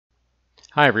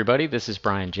Hi everybody, this is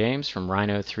Brian James from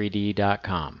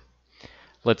Rhino3D.com.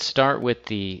 Let's start with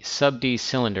the SubD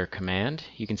cylinder command.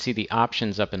 You can see the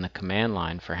options up in the command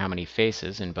line for how many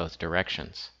faces in both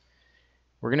directions.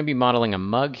 We're going to be modeling a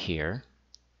mug here.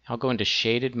 I'll go into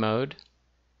shaded mode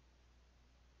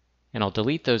and I'll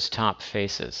delete those top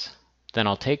faces. Then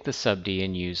I'll take the SubD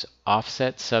and use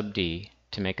offset SubD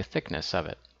to make a thickness of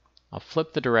it. I'll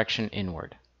flip the direction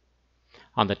inward.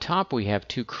 On the top we have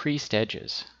two creased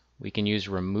edges. We can use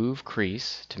remove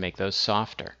crease to make those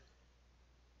softer.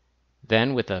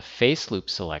 Then with a face loop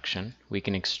selection, we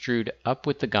can extrude up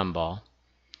with the gumball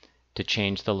to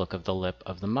change the look of the lip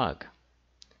of the mug.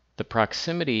 The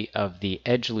proximity of the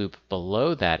edge loop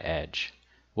below that edge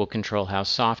will control how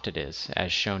soft it is,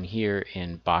 as shown here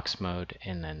in box mode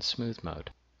and then smooth mode.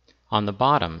 On the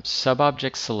bottom,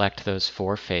 sub-object select those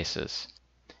four faces.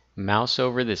 Mouse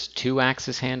over this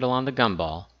 2-axis handle on the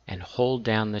gumball and hold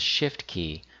down the Shift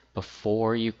key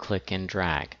before you click and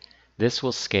drag. This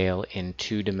will scale in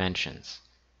 2 dimensions.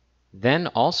 Then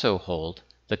also hold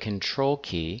the Control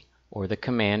key or the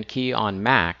Command key on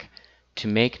Mac to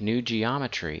make new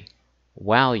geometry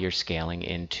while you're scaling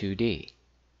in 2D.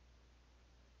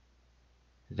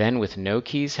 Then with no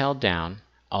keys held down,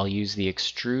 I'll use the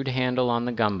Extrude handle on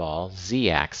the gumball,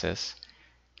 Z-axis,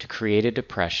 to create a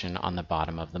depression on the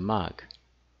bottom of the mug.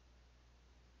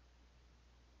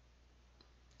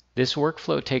 This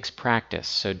workflow takes practice,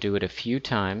 so do it a few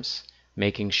times,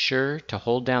 making sure to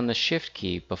hold down the Shift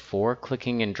key before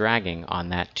clicking and dragging on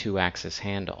that 2-axis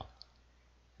handle.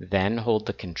 Then hold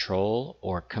the Control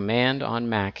or Command on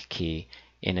Mac key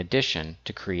in addition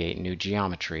to create new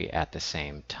geometry at the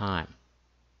same time.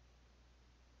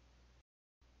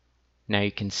 Now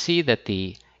you can see that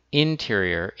the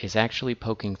interior is actually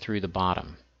poking through the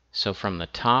bottom. So from the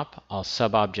top, I'll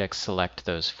sub-object select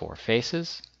those 4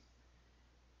 faces.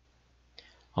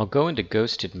 I'll go into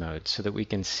ghosted mode so that we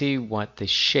can see what the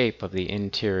shape of the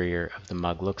interior of the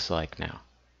mug looks like now.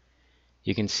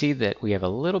 You can see that we have a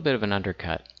little bit of an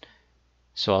undercut.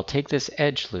 So I'll take this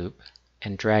edge loop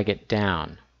and drag it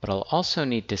down, but I'll also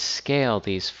need to scale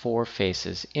these 4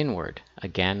 faces inward,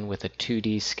 again with a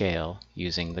 2D scale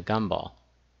using the gumball.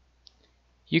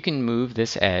 You can move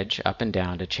this edge up and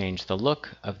down to change the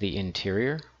look of the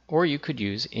interior, or you could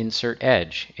use Insert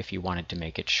Edge if you wanted to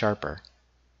make it sharper.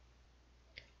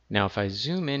 Now if I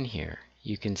zoom in here,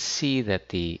 you can see that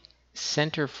the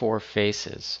center 4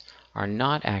 faces are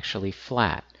not actually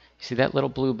flat. See that little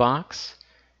blue box?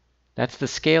 That's the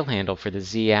scale handle for the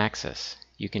Z-axis.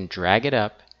 You can drag it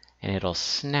up and it'll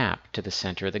snap to the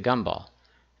center of the gumball.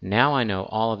 Now I know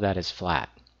all of that is flat.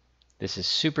 This is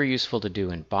super useful to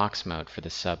do in box mode for the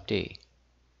SubD.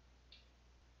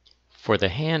 For the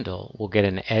handle, we'll get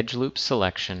an edge loop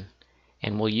selection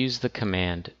and we'll use the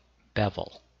command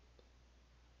bevel.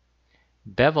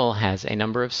 Bevel has a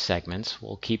number of segments.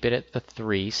 We'll keep it at the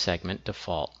 3 segment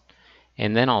default.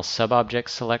 And then I'll sub-object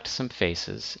select some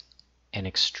faces and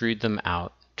extrude them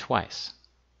out twice.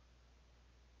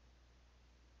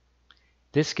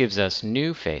 This gives us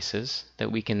new faces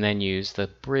that we can then use the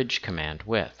bridge command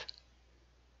with.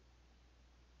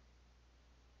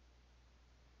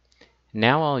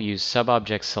 Now I'll use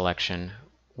sub-object selection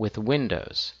with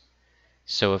windows.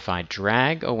 So if I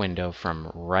drag a window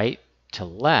from right to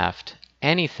left,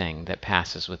 anything that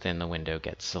passes within the window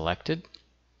gets selected.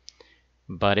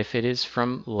 But if it is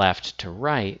from left to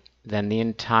right, then the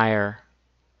entire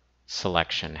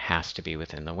selection has to be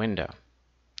within the window.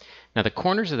 Now the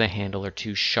corners of the handle are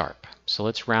too sharp, so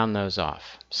let's round those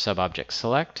off. Sub-object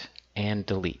select and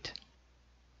delete.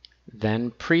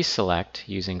 Then pre-select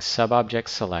using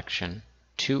sub-object selection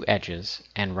 2 edges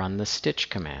and run the stitch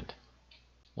command.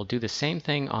 We'll do the same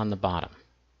thing on the bottom.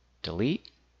 Delete,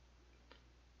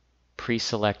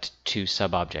 pre-select 2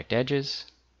 sub-object edges,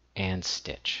 and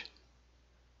stitch.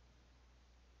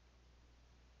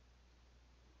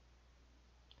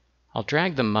 I'll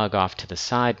drag the mug off to the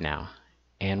side now,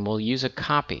 and we'll use a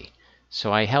copy.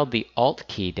 So I held the Alt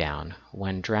key down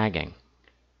when dragging.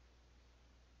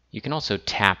 You can also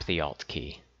tap the Alt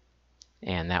key,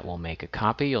 and that will make a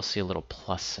copy. You'll see a little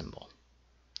plus symbol.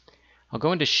 I'll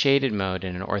go into shaded mode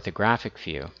in an orthographic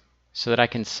view so that I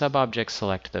can sub-object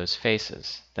select those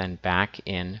faces. Then back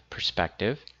in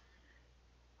perspective,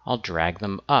 I'll drag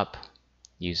them up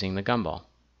using the gumball.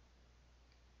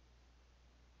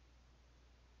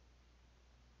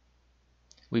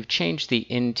 We've changed the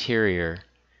interior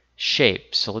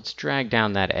shape, so let's drag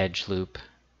down that edge loop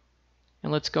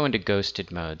and let's go into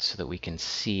ghosted mode so that we can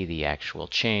see the actual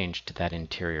change to that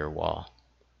interior wall.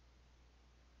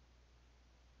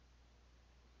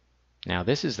 Now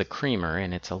this is the creamer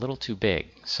and it's a little too big,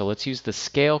 so let's use the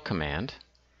scale command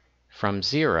from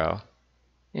 0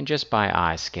 and just by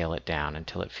eye scale it down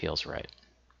until it feels right.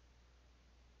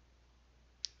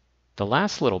 The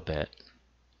last little bit,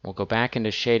 we'll go back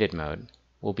into shaded mode,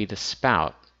 will be the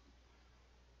spout,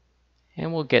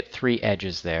 and we'll get 3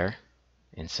 edges there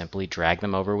and simply drag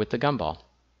them over with the gumball.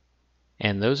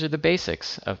 And those are the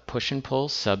basics of push and pull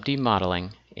SubD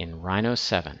modeling in Rhino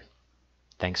 7.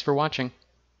 Thanks for watching.